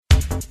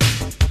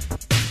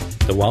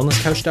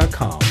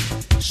thewellnesscouch.com,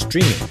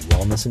 streaming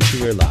wellness into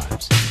your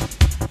lives.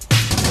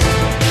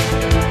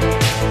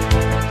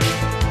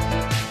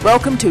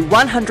 Welcome to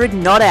 100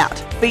 Not Out,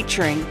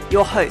 featuring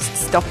your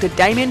hosts Dr.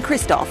 Damien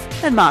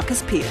Christoph and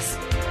Marcus Pearce.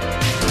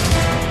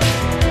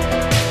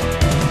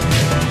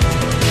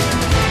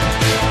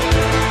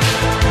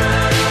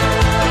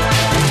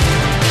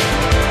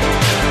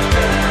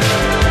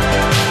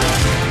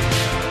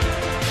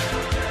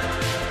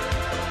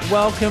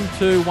 Welcome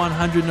to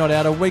 100 Not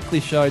Out, a weekly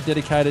show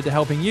dedicated to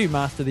helping you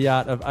master the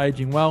art of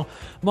aging well.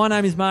 My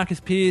name is Marcus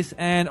Pearce,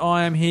 and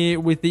I am here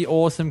with the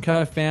awesome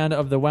co-founder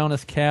of the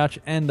Wellness Couch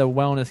and the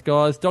Wellness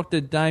Guys,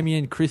 Dr.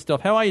 Damien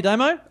Christoph. How are you,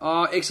 Damo?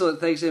 Oh, excellent.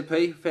 Thanks,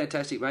 MP.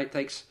 Fantastic, mate.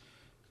 Thanks.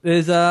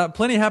 There's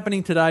plenty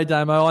happening today,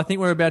 Damo. I think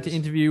we're about to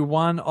interview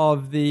one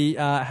of the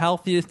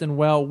healthiest and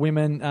well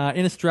women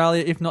in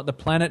Australia, if not the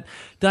planet.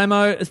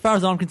 Damo, as far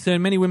as I'm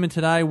concerned, many women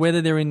today, whether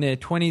they're in their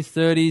 20s,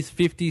 30s,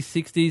 50s,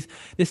 60s,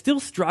 they're still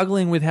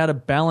struggling with how to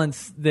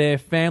balance their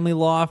family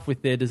life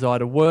with their desire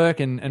to work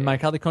and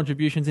make other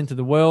contributions into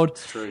the world.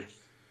 It's true.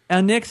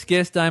 Our next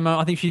guest, Damo,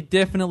 I think she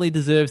definitely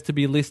deserves to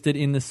be listed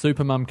in the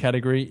supermum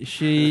category.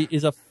 She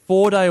is a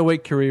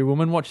 4-day-a-week career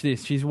woman. Watch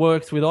this. She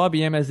works with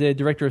IBM as their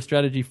Director of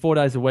Strategy 4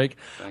 days a week.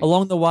 Thanks.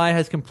 Along the way,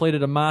 has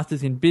completed a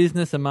Master's in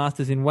Business, a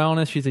Master's in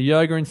Wellness. She's a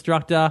yoga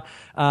instructor.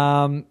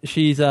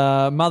 She's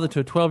a mother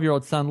to a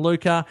 12-year-old son,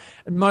 Luca.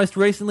 And most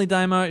recently,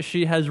 Damo,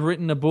 she has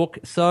written a book.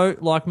 So,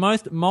 like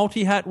most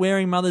multi-hat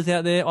wearing mothers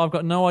out there, I've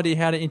got no idea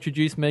how to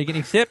introduce Megan,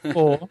 except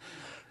for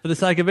the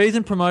sake of ease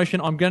and promotion,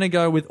 I'm going to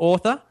go with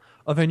author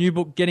of her new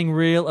book, Getting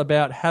Real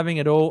About Having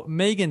It All,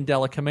 Megan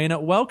Della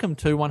Camina. Welcome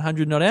to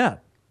 100 Not Out.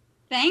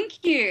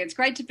 Thank you. It's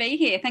great to be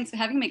here. Thanks for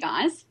having me,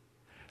 guys.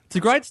 It's a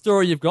great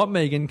story you've got,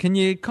 Megan. Can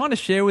you kind of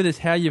share with us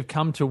how you've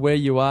come to where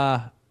you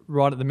are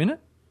right at the minute?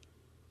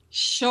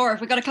 Sure.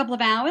 If we've got a couple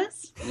of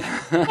hours,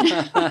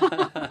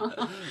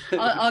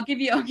 I'll give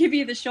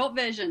you the short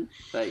version.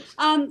 Thanks.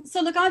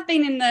 So look,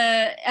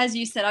 as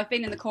you said, I've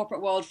been in the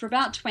corporate world for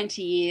about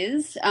 20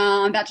 years.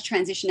 I'm about to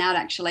transition out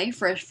actually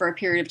for a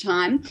period of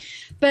time.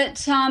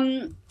 But,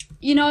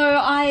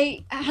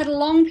 I had a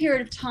long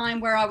period of time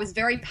where I was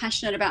very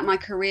passionate about my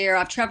career.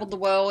 I've traveled the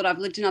world. I've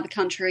lived in other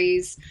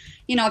countries.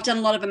 I've done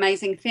a lot of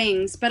amazing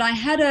things. But I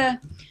had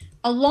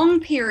a long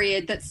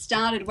period that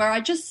started where I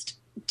just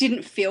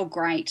didn't feel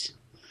great.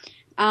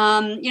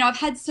 I've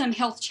had some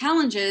health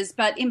challenges,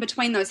 but in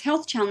between those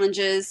health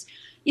challenges,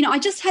 I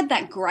just had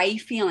that grey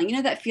feeling,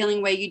 that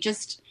feeling where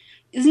there's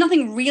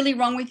nothing really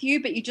wrong with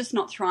you, but you're just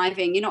not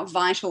thriving. You're not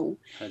vital.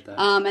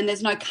 And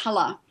there's no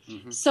colour.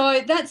 Mm-hmm.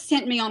 So that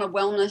sent me on a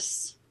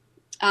wellness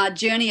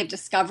journey of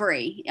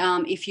discovery,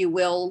 if you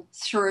will,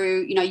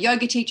 through,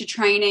 yoga teacher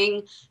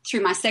training,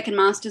 through my second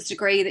master's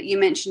degree that you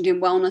mentioned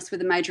in wellness with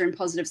a major in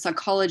positive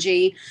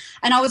psychology.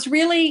 And I was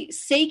really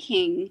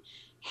seeking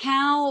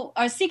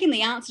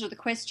the answer to the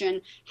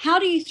question, how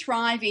do you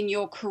thrive in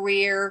your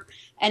career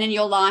and in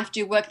your life,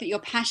 do work that you're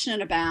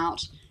passionate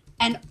about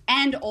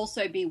and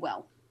also be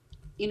well?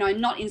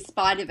 Not in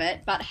spite of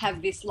it, but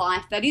have this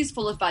life that is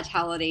full of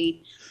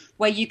vitality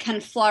where you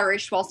can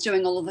flourish whilst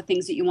doing all of the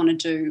things that you want to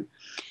do.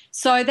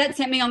 So that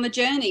sent me on the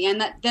journey, and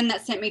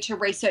that sent me to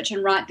research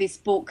and write this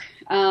book,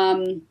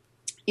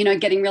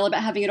 Getting Real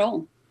About Having It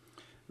All.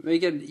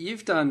 Megan,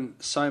 you've done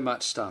so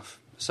much stuff,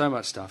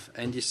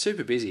 and you're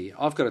super busy.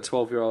 I've got a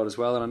 12-year-old as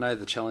well, and I know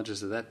the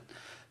challenges that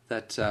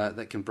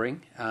can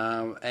bring,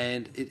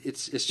 and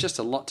it's just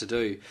a lot to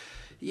do.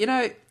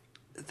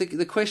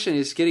 The question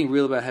is getting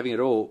real about having it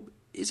all.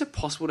 Is it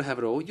possible to have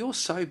it all? You're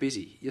so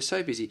busy.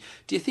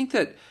 Do you think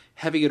that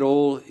having it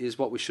all is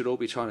what we should all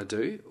be trying to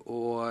do,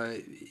 or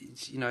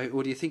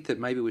do you think that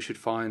maybe we should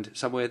find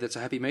somewhere that's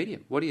a happy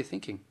medium? What are you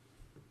thinking?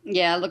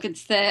 Yeah, look,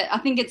 I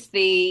think it's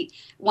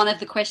one of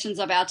the questions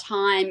of our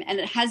time, and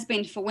it has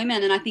been for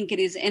women, and I think it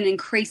is an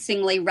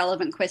increasingly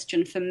relevant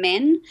question for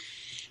men.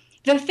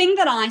 The thing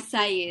that I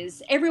say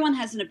is everyone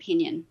has an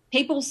opinion.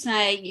 People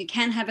say you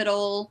can have it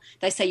all.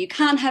 They say you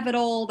can't have it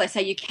all. They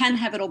say you can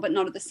have it all, but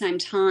not at the same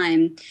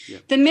time.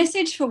 Yep. The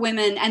message for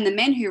women and the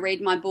men who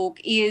read my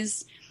book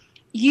is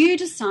you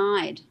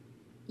decide.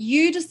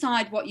 You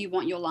decide what you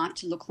want your life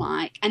to look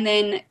like, and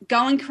then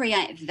go and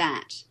create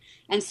that.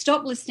 And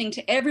stop listening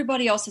to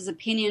everybody else's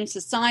opinion,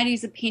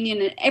 society's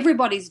opinion, and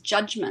everybody's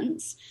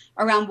judgments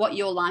around what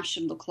your life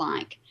should look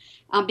like.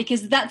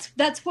 Because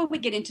that's where we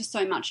get into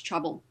so much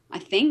trouble, I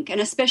think, and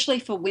especially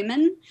for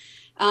women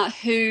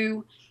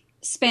who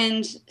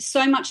spend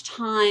so much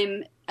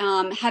time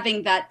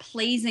having that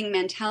pleasing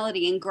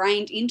mentality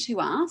ingrained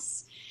into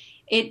us.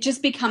 It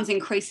just becomes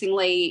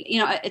increasingly,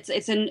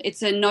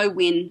 it's a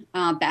no-win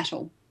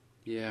battle.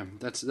 Yeah,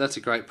 that's a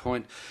great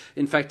point.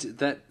 In fact,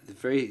 that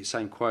very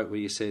same quote where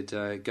you said,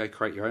 go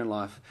create your own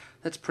life,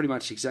 that's pretty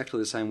much exactly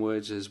the same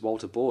words as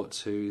Walter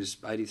Bortz, who's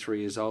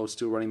 83 years old,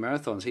 still running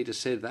marathons. He just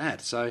said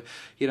that. So,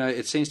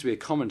 it seems to be a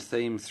common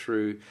theme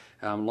through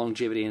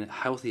longevity and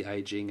healthy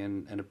aging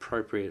and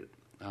appropriate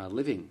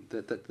living.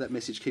 That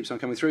message keeps on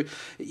coming through.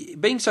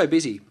 Being so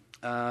busy,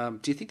 do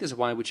you think there's a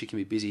way in which you can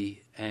be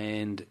busy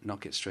and not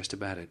get stressed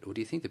about it? Or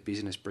do you think that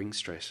busyness brings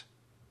stress?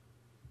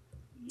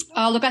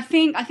 Oh, look, I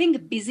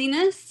think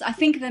busyness, I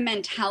think the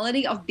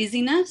mentality of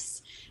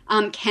busyness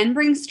can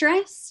bring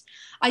stress.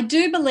 I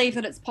do believe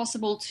that it's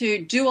possible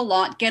to do a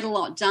lot, get a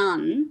lot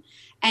done,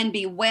 and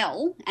be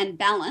well and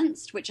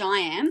balanced, which I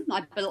am.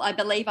 I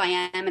believe I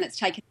am, and it's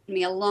taken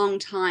me a long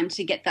time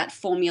to get that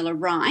formula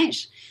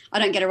right. I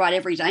don't get it right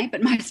every day,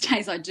 but most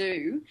days I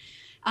do.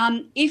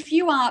 If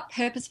you are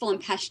purposeful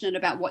and passionate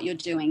about what you're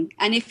doing,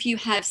 and if you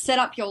have set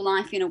up your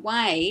life in a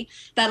way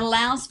that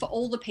allows for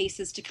all the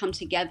pieces to come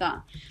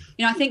together,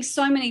 I think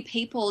so many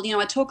people,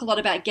 I talk a lot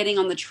about getting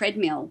on the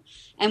treadmill,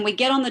 and we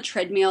get on the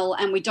treadmill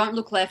and we don't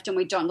look left and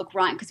we don't look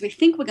right because we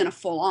think we're going to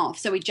fall off,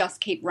 so we just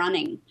keep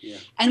running. Yeah.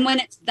 And when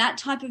it's that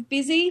type of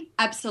busy,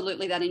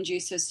 absolutely that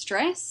induces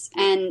stress,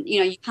 and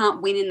you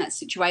can't win in that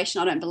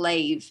situation, I don't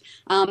believe,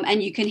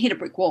 and you can hit a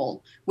brick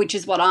wall, which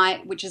is what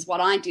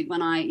I did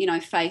when I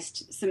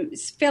faced some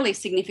fairly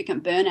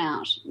significant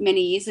burnout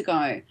many years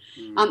ago.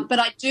 But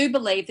I do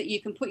believe that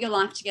you can put your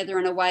life together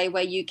in a way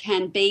where you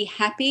can be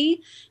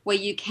happy, where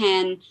you can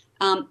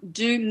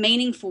do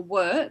meaningful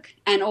work,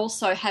 and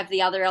also have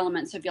the other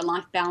elements of your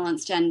life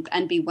balanced and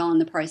be well in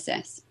the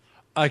process.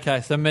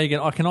 Okay, so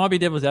Megan, can I be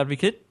devil's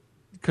advocate?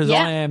 Because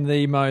Yeah. I am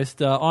the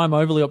most, I'm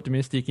overly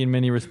optimistic in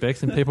many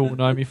respects, and people will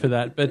know me for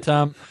that. But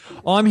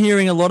I'm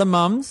hearing a lot of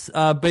mums,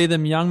 be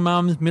them young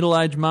mums,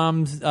 middle-aged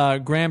mums,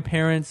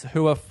 grandparents,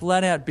 who are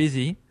flat out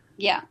busy,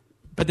 Yeah.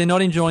 but they're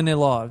not enjoying their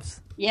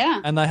lives, Yeah.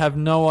 and they have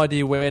no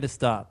idea where to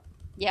start.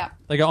 Yeah.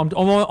 They go, I'm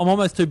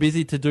almost too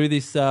busy to do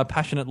this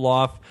passionate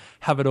life,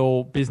 have it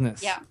all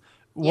business. Yeah.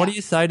 What Yeah. do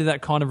you say to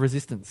that kind of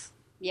resistance?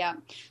 Yeah.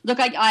 Look,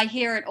 I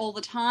hear it all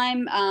the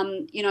time.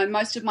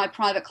 Most of my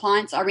private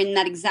clients are in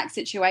that exact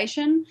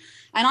situation,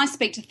 and I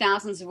speak to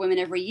thousands of women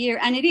every year,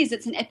 and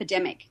it's an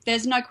epidemic.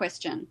 There's no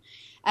question.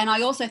 And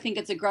I also think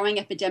it's a growing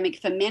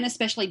epidemic for men,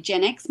 especially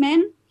Gen X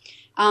men,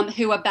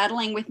 who are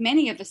battling with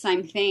many of the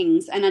same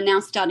things and are now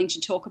starting to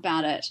talk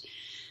about it.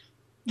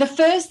 The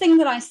first thing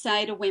that I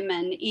say to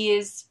women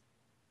is,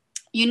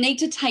 you need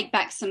to take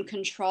back some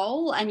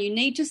control, and you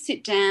need to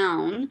sit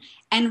down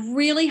and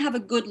really have a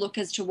good look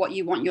as to what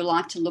you want your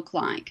life to look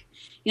like.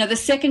 The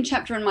second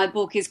chapter in my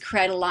book is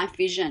Create a Life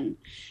Vision.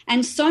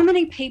 And so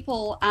many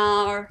people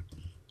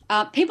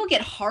people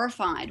get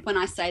horrified when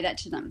I say that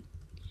to them.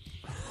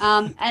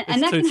 And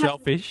It's that too can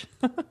selfish.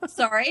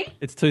 Sorry?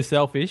 It's too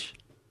selfish.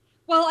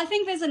 Well, I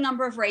think there's a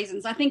number of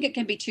reasons. I think it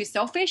can be too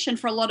selfish, and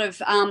for a lot of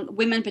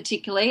women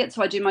particularly, it's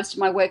who I do most of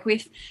my work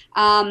with.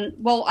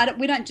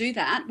 We don't do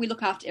that. We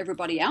look after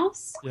everybody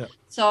else. Yeah.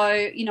 So,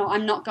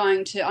 I'm not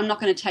going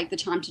to take the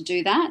time to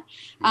do that.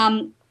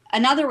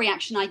 Another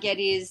reaction I get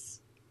is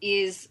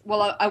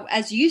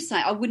as you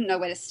say, I wouldn't know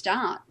where to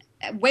start.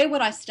 Where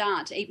would I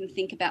start to even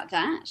think about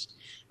that?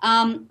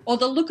 Or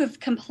the look of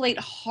complete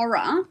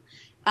horror,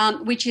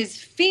 which is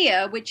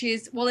fear, which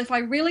is, if I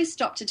really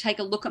stop to take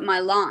a look at my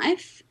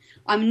life,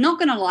 I'm not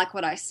going to like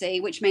what I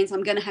see, which means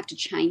I'm going to have to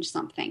change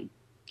something.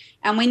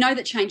 And we know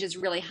that change is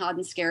really hard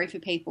and scary for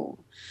people.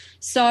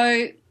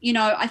 So,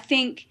 I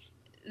think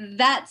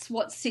that's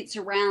what sits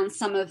around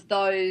some of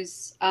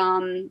those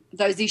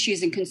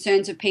issues and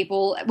concerns of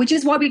people, which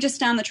is why we just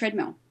stay on the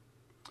treadmill.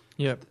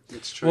 Yeah.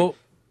 It's true. Well,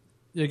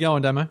 you go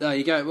on, Damo. There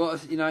you go. Well,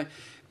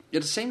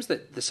 it seems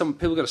that there's some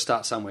people got to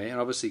start somewhere, and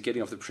obviously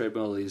getting off the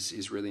treadmill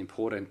is really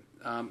important.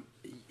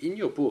 In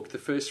your book, the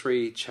first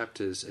 3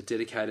 chapters are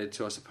dedicated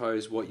to, I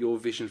suppose, what your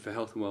vision for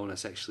health and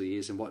wellness actually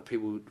is, and what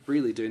people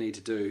really do need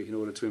to do in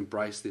order to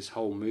embrace this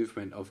whole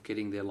movement of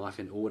getting their life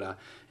in order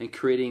and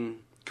creating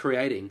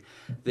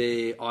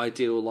their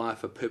ideal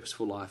life, a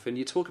purposeful life. And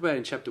you talk about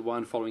in chapter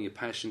 1, following your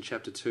passion,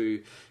 chapter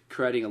 2,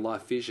 creating a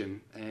life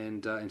vision,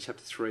 and in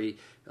chapter 3,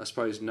 I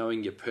suppose,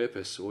 knowing your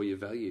purpose or your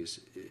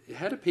values.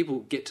 How do people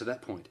get to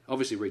that point?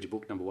 Obviously read your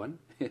book, number 1,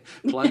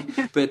 plug,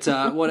 but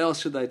what else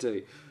should they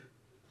do?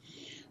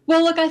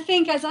 Well, look, I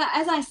think as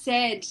I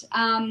said,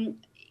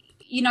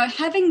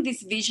 having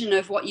this vision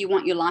of what you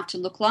want your life to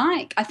look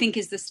like, I think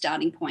is the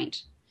starting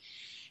point.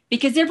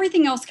 Because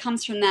everything else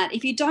comes from that.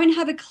 If you don't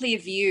have a clear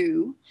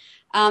view,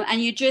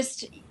 and you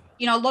just,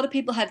 a lot of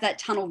people have that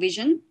tunnel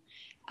vision,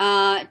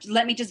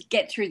 let me just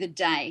get through the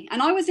day.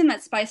 And I was in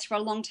that space for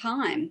a long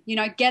time.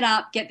 Get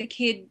up, get the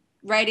kid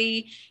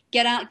ready,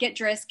 get out, get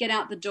dressed, get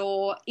out the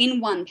door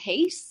in one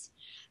piece.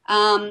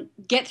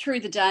 Get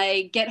through the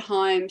day, get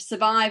home,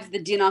 survive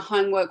the dinner,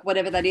 homework,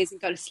 whatever that is, and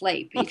go to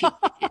sleep. If you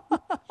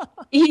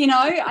can.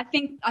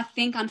 I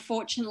think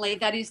unfortunately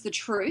that is the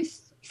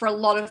truth for a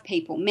lot of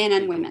people, men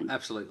and women.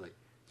 Absolutely.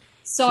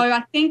 So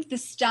I think the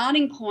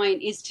starting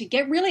point is to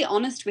get really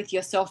honest with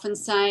yourself and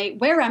say,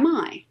 where am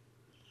I?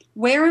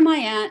 Where am I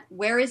at?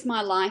 Where is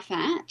my life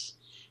at?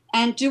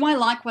 And do I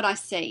like what I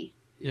see?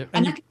 Yeah.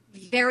 And that can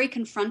be very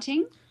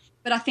confronting.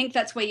 But I think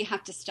that's where you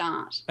have to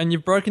start. And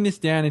you've broken this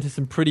down into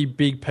some pretty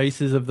big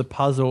pieces of the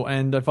puzzle.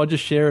 And if I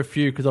just share a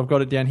few, because I've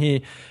got it down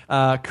here,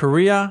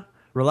 career,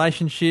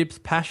 relationships,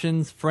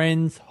 passions,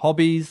 friends,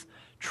 hobbies,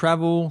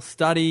 travel,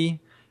 study,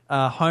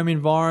 home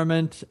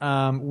environment,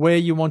 where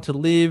you want to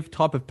live,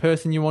 type of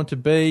person you want to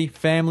be,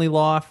 family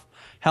life,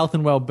 health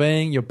and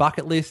well-being, your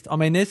bucket list. I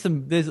mean, there's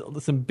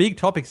some big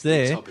topics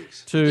there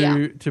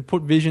to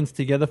put visions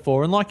together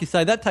for. And like you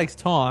say, that takes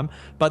time,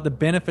 but the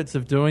benefits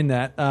of doing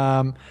that,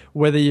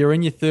 whether you're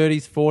in your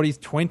 30s, 40s,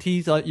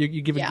 20s,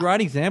 you give a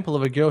great example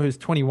of a girl who's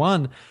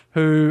 21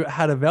 who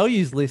had a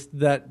values list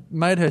that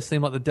made her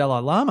seem like the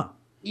Dalai Lama.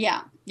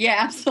 Yeah,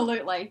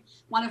 absolutely.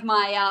 One of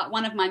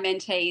my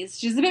mentees.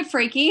 She's a bit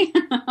freaky,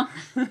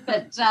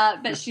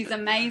 but she's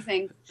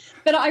amazing.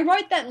 But I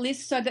wrote that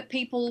list so that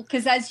people,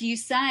 because as you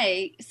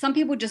say, some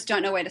people just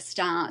don't know where to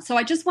start. So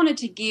I just wanted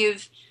to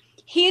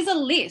here's a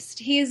list.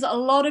 Here's a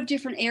lot of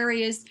different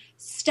areas.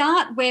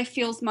 Start where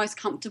feels most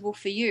comfortable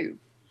for you.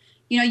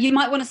 You know, you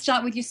might want to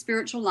start with your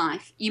spiritual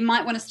life. You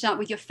might want to start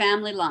with your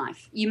family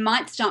life. You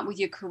might start with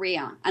your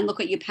career and look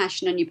at your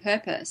passion and your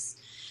purpose.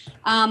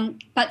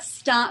 But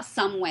start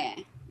somewhere,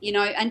 you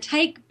know, and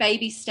take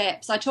baby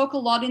steps. I talk a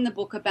lot in the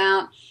book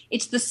about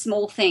it's the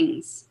small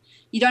things.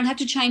 You don't have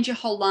to change your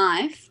whole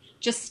life.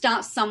 Just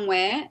start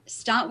somewhere,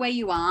 start where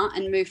you are,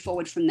 and move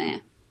forward from there.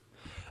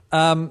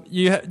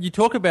 You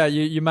talk about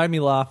you made me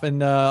laugh,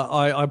 and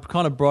I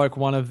kind of broke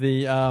one of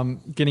the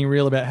getting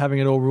real about having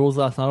it all rules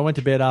last night. I went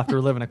to bed after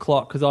 11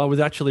 o'clock because I was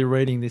actually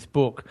reading this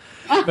book.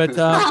 But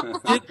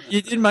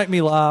you did make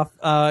me laugh.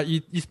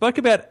 You spoke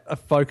about a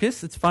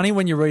focus. It's funny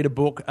when you read a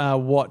book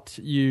what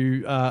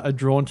you are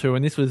drawn to,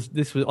 and this was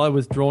I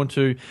was drawn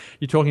to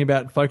you talking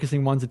about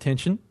focusing one's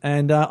attention,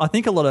 and I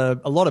think a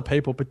lot of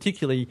people,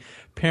 particularly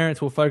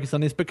parents, will focus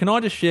on this. But can I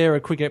just share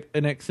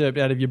an excerpt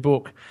out of your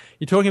book?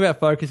 You're talking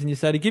about focus, and you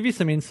say, to give you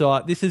some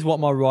insight, this is what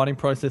my writing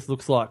process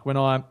looks like when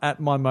I'm at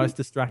my most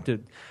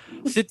distracted.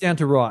 Sit down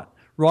to write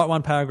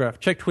one paragraph,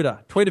 check Twitter,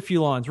 tweet a few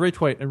lines,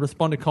 retweet and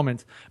respond to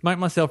comments, make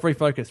myself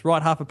refocus,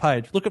 write half a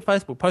page, look at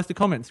Facebook, post a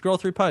comment, scroll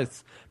through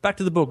posts, back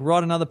to the book,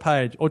 write another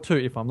page or two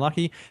if I'm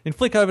lucky, then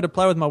flick over to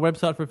play with my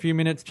website for a few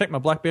minutes, check my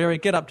BlackBerry,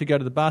 get up to go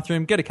to the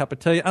bathroom, get a cup of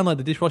tea, unload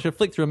the dishwasher,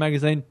 flick through a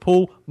magazine,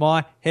 pull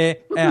my hair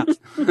out.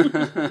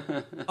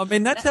 I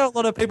mean, that's how a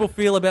lot of people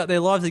feel about their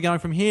lives. They're going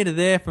from here to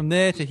there, from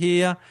there to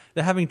here.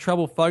 They're having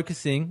trouble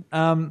focusing.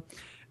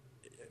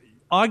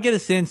 I get a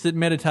sense that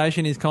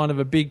meditation is kind of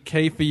a big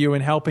key for you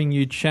in helping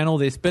you channel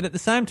this. But at the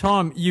same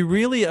time, you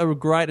really are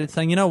great at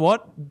saying, you know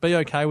what, be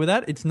okay with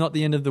that. It's not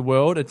the end of the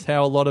world. It's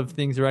how a lot of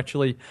things are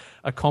actually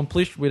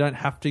accomplished. We don't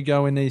have to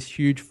go in these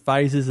huge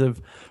phases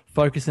of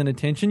focus and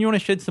attention. You want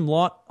to shed some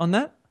light on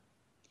that?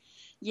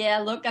 Yeah,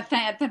 look,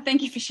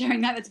 thank you for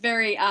sharing that. It's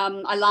very,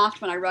 I laughed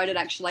when I wrote it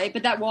actually,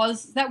 but that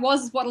was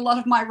what a lot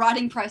of my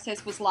writing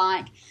process was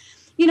like.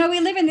 You know,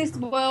 we live in this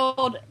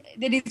world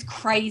that is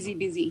crazy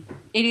busy.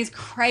 It is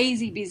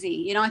crazy busy.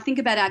 You know, I think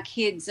about our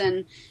kids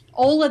and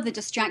all of the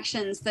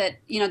distractions that,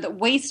 you know, that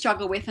we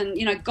struggle with, and,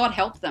 you know, God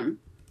help them,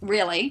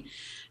 really.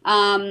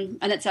 And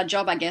it's our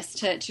job, I guess,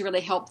 to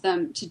really help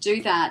them to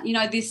do that. You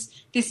know,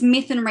 this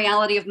myth and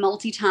reality of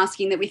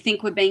multitasking, that we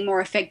think we're being more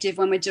effective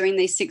when we're doing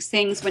these 6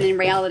 things, when in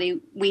reality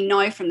we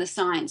know from the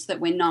science that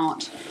we're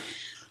not.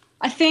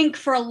 I think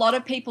for a lot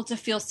of people to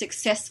feel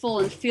successful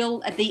and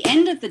feel at the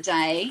end of the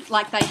day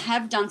like they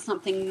have done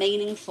something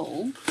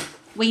meaningful,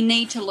 we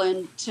need to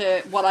learn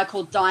to what I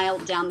call dial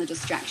down the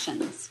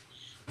distractions.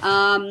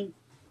 And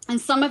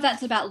some of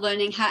that's about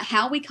learning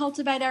how we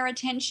cultivate our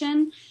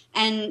attention.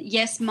 And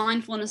yes,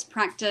 mindfulness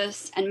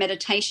practice and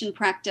meditation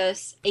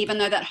practice, even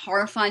though that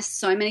horrifies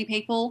so many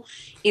people,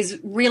 is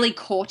really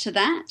core to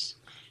that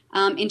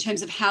in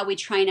terms of how we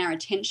train our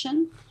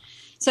attention.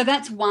 So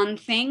that's one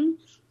thing.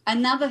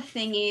 Another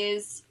thing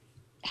is,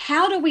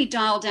 how do we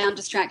dial down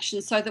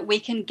distractions so that we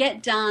can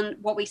get done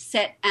what we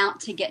set out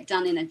to get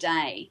done in a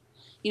day?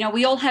 You know,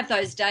 we all have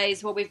those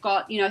days where we've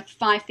got, you know,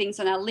 5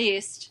 things on our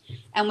list,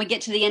 and we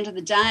get to the end of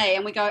the day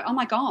and we go, oh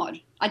my God,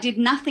 I did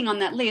nothing on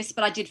that list,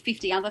 but I did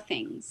 50 other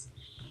things.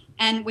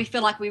 And we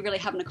feel like we really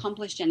haven't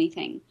accomplished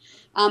anything.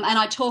 And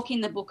I talk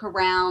in the book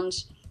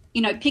around,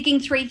 you know, picking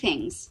 3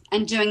 things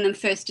and doing them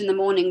first in the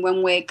morning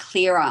when we're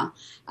clearer.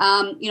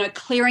 You know,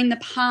 clearing the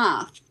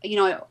path, you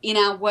know, in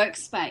our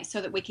workspace so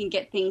that we can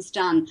get things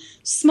done.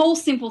 Small,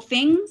 simple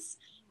things,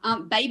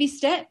 baby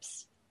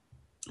steps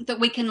that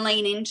we can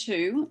lean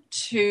into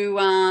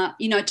to,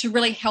 you know, to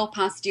really help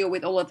us deal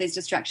with all of these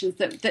distractions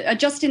that are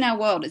just in our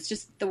world. It's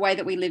just the way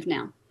that we live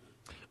now.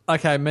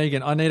 Okay,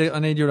 Megan, I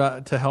need you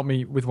to help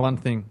me with one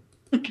thing.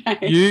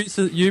 Okay.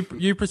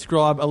 You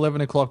prescribe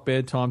 11 o'clock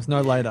bedtimes,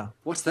 no later.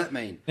 What's that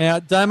mean? Now,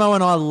 Damo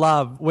and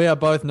I we are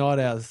both night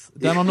owls.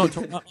 Damo,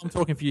 I'm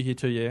talking for you here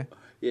too, yeah?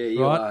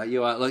 Yeah,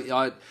 you are. Look,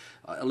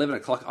 11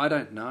 o'clock, I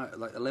don't know.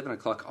 Like 11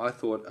 o'clock, I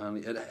thought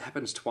only it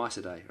happens twice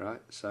a day,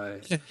 right? So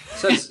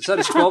does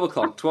 12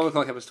 o'clock. 12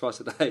 o'clock happens twice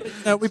a day.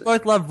 No, we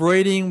both love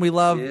reading. We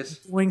love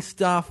doing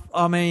stuff.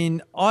 I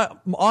mean, I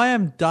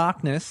am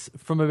darkness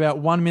from about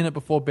 1 minute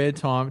before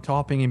bedtime to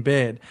hopping in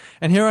bed.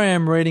 And here I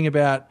am reading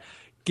about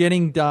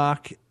getting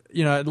dark,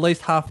 you know, at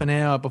least half an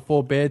hour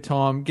before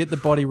bedtime, get the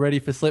body ready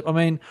for sleep. I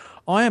mean,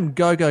 I am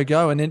go.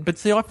 But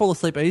see, I fall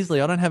asleep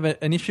easily. I don't have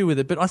an issue with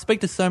it. But I speak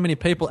to so many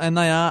people and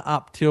they are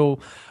up till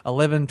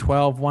 11,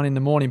 12, 1 in the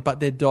morning, but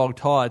they're dog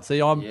tired.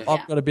 See, I've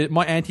got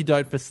my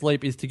antidote for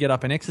sleep is to get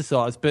up and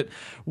exercise. But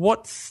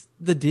what's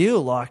the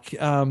deal? Like,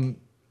 a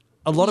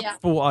lot of Yeah.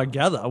 people, I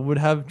gather, would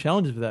have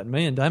challenges with that.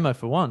 Me and Damo,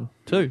 for one,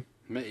 too.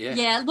 Yeah.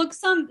 Yeah, look,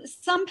 some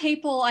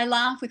people, I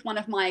laugh with one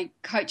of my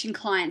coaching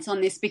clients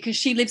on this because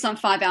she lives on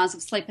 5 hours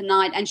of sleep a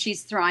night and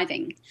she's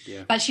thriving.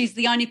 Yeah. But she's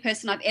the only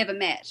person I've ever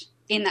met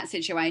in that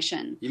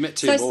situation. You met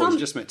two So more. some- You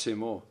just met two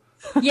more.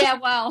 Yeah,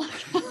 well,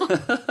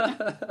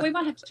 we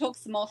might have to talk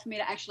some more for me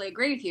to actually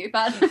agree with you,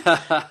 but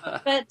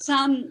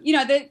you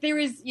know, there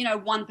is, you know,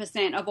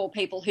 1% of all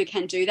people who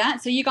can do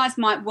that. So you guys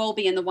might well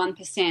be in the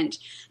 1%,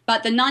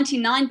 but the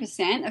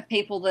 99% of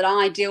people that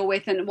I deal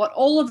with, and what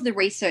all of the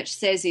research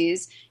says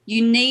is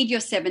you need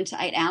your 7 to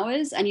 8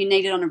 hours, and you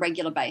need it on a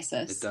regular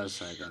basis. It does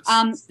say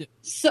that.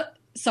 So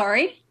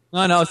sorry.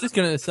 No, I was just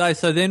going to say,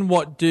 so then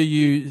what do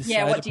you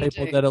say what to do you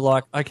people do? that are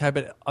like, okay,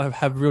 but I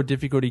have real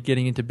difficulty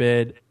getting into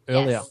bed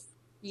earlier?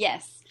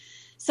 Yes.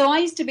 So I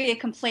used to be a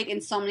complete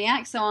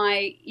insomniac. So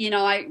I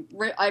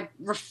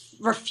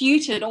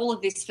refuted all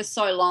of this for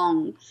so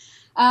long.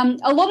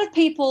 A lot of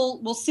people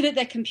will sit at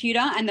their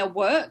computer and they'll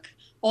work,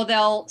 or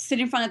they'll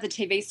sit in front of the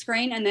TV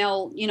screen and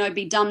they'll, you know,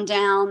 be dumbed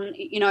down,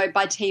 you know,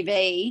 by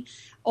TV,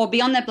 or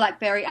be on their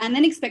BlackBerry and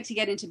then expect to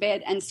get into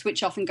bed and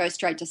switch off and go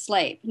straight to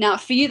sleep. Now,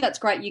 for you, that's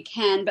great. You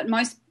can, but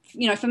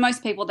for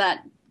most people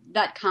that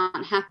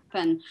can't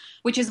happen,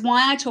 which is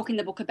why I talk in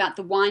the book about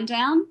the wind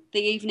down, the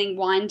evening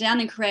wind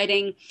down, and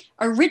creating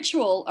a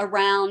ritual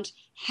around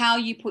how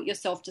you put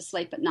yourself to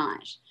sleep at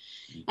night.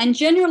 And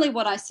generally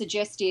what I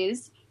suggest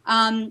is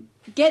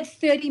get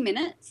 30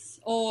 minutes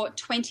or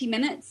 20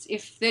 minutes,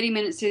 if 30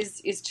 minutes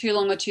is too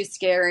long or too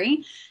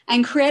scary,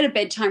 and create a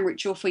bedtime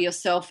ritual for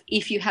yourself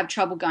if you have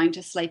trouble going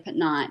to sleep at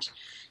night.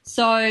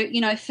 So,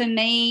 you know, for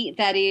me,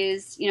 that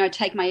is, you know,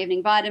 take my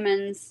evening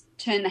vitamins,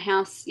 turn the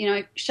house, you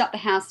know, shut the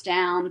house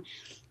down,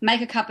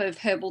 make a cup of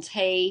herbal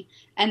tea,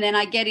 and then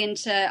I get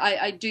into,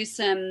 I do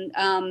some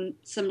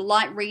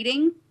light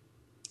reading,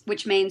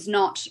 which means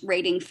not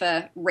reading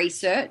for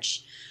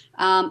research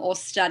or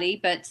study,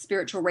 but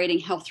spiritual reading,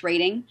 health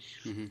reading,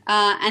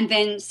 and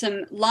then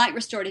some light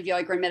restorative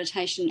yoga and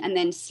meditation, and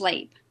then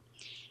sleep.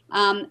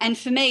 And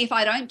for me, if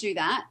I don't do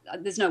that,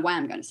 there's no way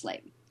I'm going to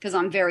sleep because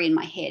I'm very in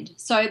my head.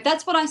 So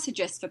that's what I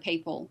suggest for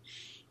people.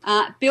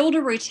 Build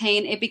a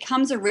routine. It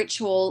becomes a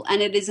ritual,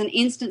 and it is an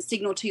instant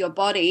signal to your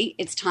body,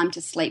 it's time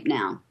to sleep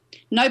now.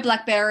 No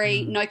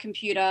BlackBerry, no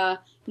computer,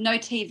 no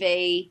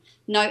TV,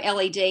 no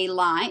LED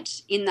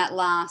light in that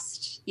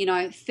last,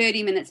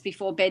 30 minutes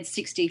before bed,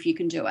 60 if you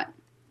can do it.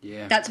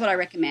 Yeah. That's what I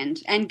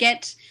recommend. And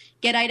get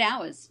 8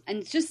 hours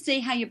and just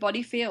see how your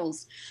body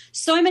feels.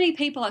 So many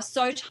people are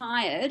so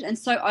tired and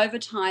so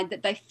overtired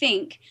that they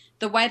think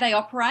the way they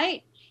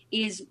operate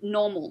is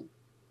normal.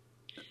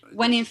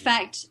 When in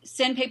fact,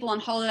 send people on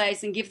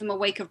holidays and give them a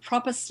week of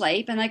proper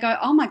sleep and they go,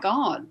 oh my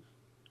God,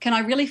 can I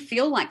really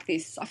feel like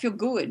this? I feel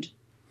good.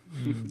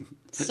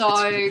 So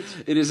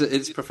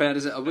it's profound,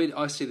 isn't it? I mean,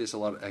 I see this a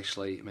lot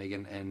actually,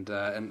 Megan, and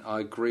I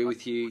agree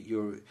with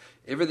you.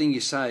 Everything you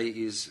say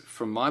is,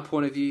 from my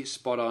point of view,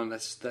 spot on.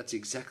 That's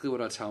exactly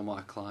what I tell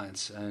my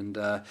clients, and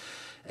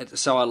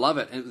so I love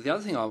it. And the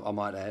other thing I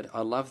might add,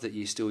 I love that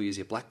you still use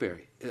your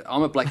BlackBerry.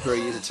 I'm a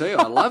BlackBerry user too.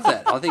 I love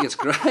that. I think it's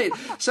great.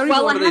 So many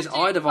more of these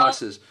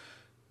iDevices.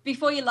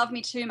 Before you love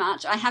me too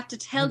much, I have to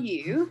tell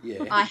you,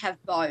 I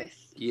have both.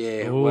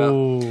 Yeah,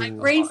 well, I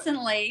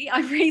recently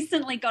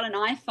got an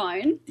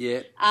iPhone.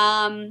 Yeah.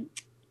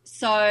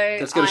 So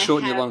that's going to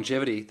shorten your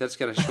longevity. That's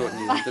going to shorten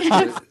your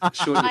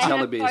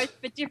telomeres. Both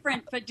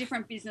for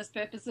different business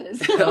purposes.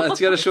 It's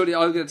going to shorten.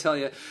 I'm going to tell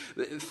you,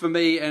 for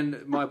me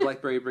and my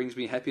BlackBerry brings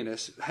me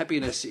happiness.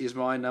 Happiness is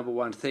my number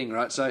one thing,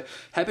 right? So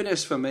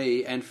happiness for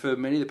me and for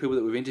many of the people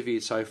that we've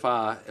interviewed so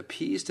far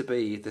appears to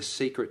be the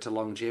secret to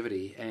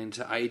longevity and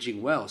to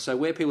aging well. So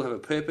where people have a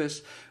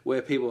purpose,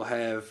 where people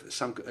have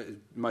some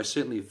most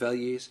certainly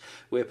values,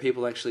 where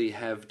people actually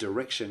have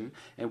direction,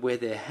 and where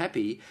they're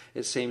happy,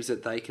 it seems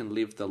that they can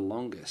live the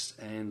longest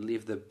and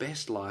live the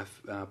best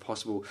life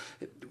possible.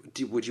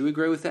 Would you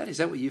agree with that? Is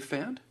that what you've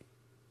found?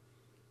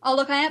 Oh,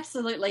 look, I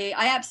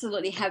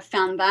absolutely have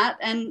found that,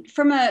 and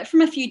from a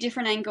few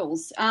different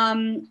angles.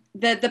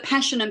 The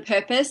passion and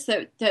purpose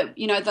that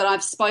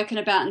I've spoken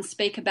about and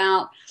speak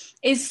about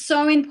is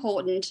so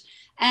important,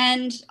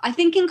 and I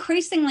think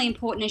increasingly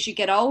important as you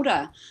get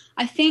older.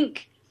 I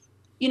think,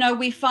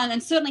 we find,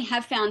 and certainly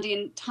have found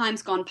in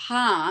times gone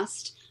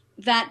past,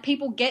 that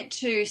people get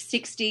to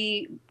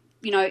 60,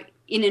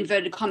 in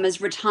inverted commas,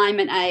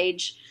 retirement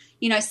age,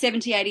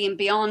 70, 80 and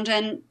beyond,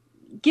 and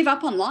give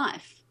up on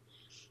life.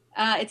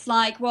 It's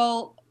like,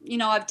 well,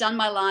 I've done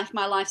my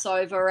life's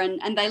over,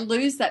 and they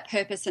lose that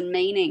purpose and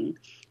meaning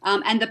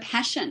and the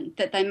passion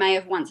that they may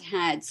have once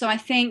had. So I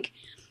think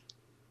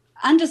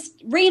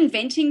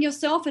reinventing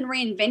yourself and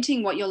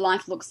reinventing what your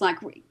life looks like,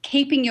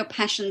 keeping your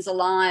passions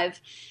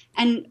alive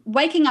and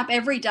waking up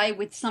every day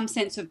with some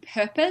sense of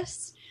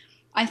purpose,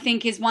 I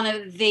think is one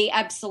of the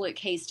absolute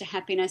keys to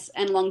happiness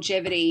and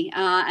longevity.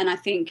 And I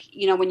think,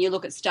 when you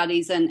look at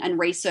studies and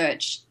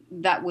research,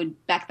 that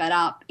would back that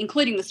up,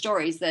 including the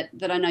stories that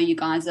I know you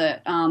guys are,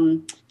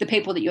 the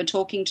people that you're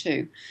talking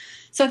to.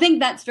 So I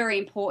think that's very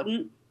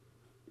important.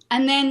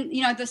 And then,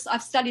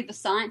 I've studied the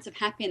science of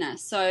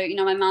happiness. So,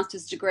 my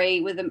master's degree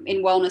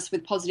in wellness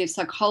with positive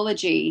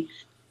psychology.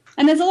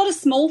 And there's a lot of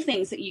small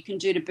things that you can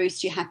do to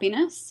boost your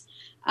happiness.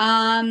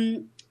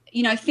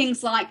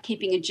 Things like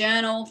keeping a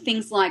journal,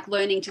 things like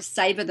learning to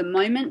savor the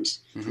moment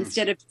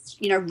instead of,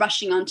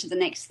 rushing on to the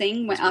next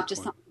thing after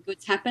something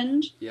good's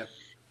happened. Yep.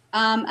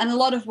 And a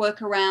lot of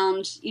work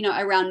around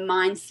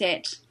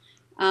mindset,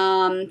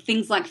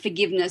 things like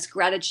forgiveness,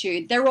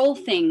 gratitude. They're all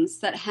things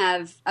that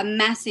have a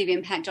massive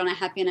impact on our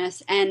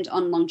happiness and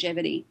on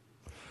longevity.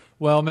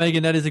 Well,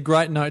 Megan, that is a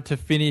great note to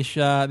finish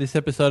this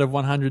episode of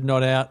 100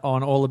 Not Out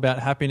on all about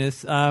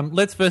happiness.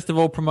 Let's first of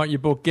all promote your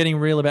book, Getting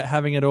Real About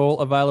Having It All,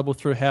 available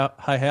through Hay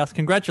House.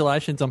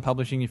 Congratulations on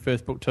publishing your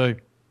first book too.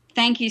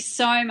 Thank you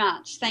so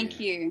much. Thank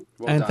you.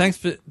 Well done.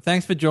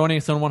 Thanks for joining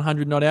us on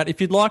 100 Not Out. If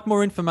you'd like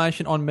more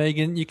information on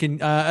Megan, you can,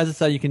 as I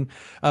say, you can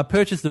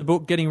purchase the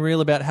book, Getting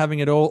Real About Having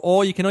It All,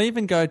 or you can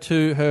even go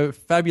to her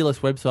fabulous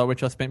website,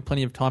 which I spent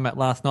plenty of time at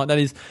last night. That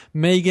is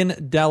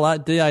Megan Dalla,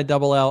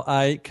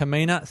 D-A-L-L-A,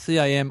 Camina,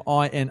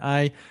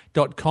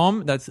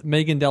 CAMINA.com. That's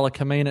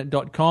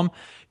megandallacamina.com.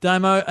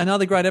 Damo,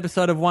 another great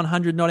episode of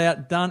 100 Not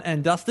Out done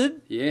and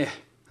dusted. Yeah.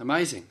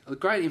 Amazing.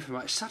 Great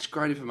information. Such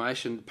great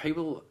information.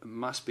 People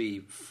must be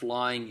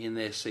flying in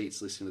their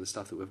seats listening to the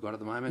stuff that we've got at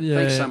the moment. Yeah.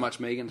 Thanks so much,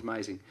 Megan. It's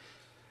amazing.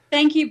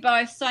 Thank you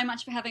both so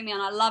much for having me on.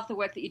 I love the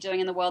work that you're doing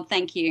in the world.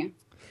 Thank you.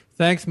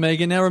 Thanks,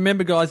 Megan. Now,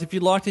 remember, guys, if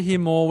you'd like to hear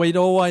more, we'd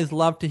always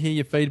love to hear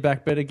your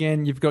feedback. But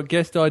again, you've got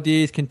guest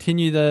ideas,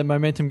 continue the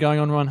momentum going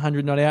on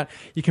 100 Not Out.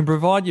 You can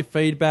provide your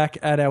feedback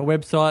at our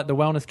website,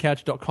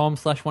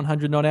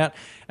 thewellnesscouch.com/100notout.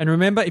 And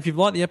remember, if you've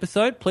liked the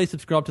episode, please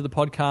subscribe to the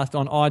podcast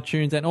on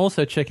iTunes and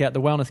also check out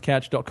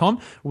thewellnesscouch.com,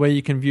 where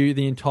you can view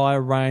the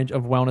entire range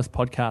of wellness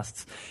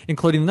podcasts,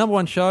 including the number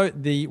one show,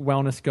 The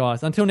Wellness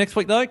Guys. Until next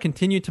week, though,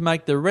 continue to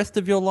make the rest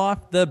of your life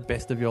the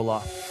best of your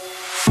life.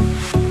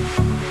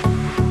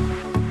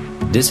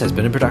 This has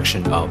been a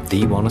production of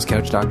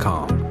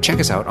TheWellnessCouch.com. Check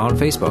us out on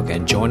Facebook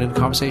and join in the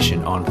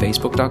conversation on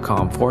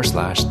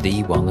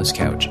Facebook.com/The Wellness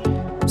Couch.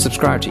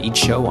 Subscribe to each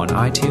show on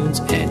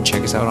iTunes and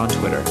check us out on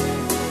Twitter.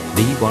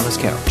 The Wellness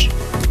Couch,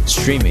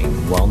 streaming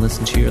wellness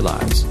into your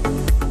lives.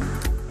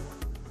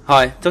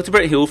 Hi, Dr.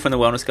 Brett Hill from The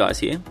Wellness Guys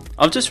here.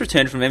 I've just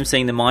returned from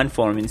emceeing the Mind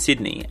Forum in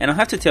Sydney, and I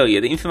have to tell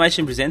you, the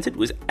information presented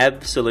was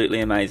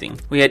absolutely amazing.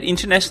 We had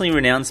internationally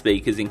renowned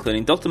speakers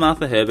including Dr.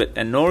 Martha Herbert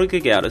and Nora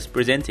Gagaudis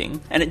presenting,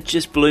 and it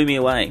just blew me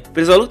away.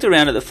 But as I looked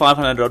around at the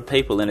 500 odd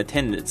people in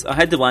attendance, I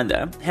had to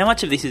wonder, how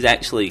much of this is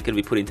actually going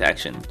to be put into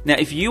action? Now,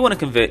 if you want to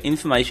convert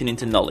information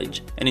into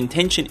knowledge and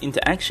intention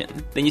into action,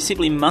 then you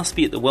simply must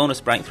be at the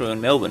Wellness Breakthrough in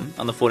Melbourne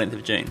on the 14th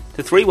of June.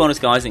 The three wellness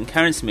guys and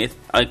Karen Smith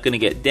are going to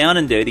get down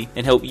and dirty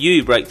and help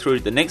you break through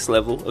to the next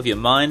level of your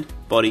mind,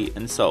 body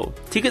and soul.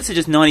 Tickets are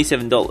just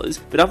 $97,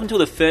 but up until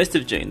the 1st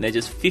of June they're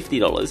just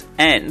 $50,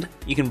 and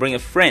you can bring a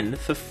friend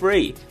for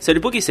free. So to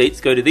book your seats,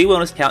 go to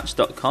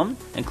thewellnesscouch.com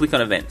and click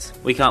on events.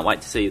 We can't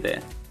wait to see you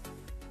there.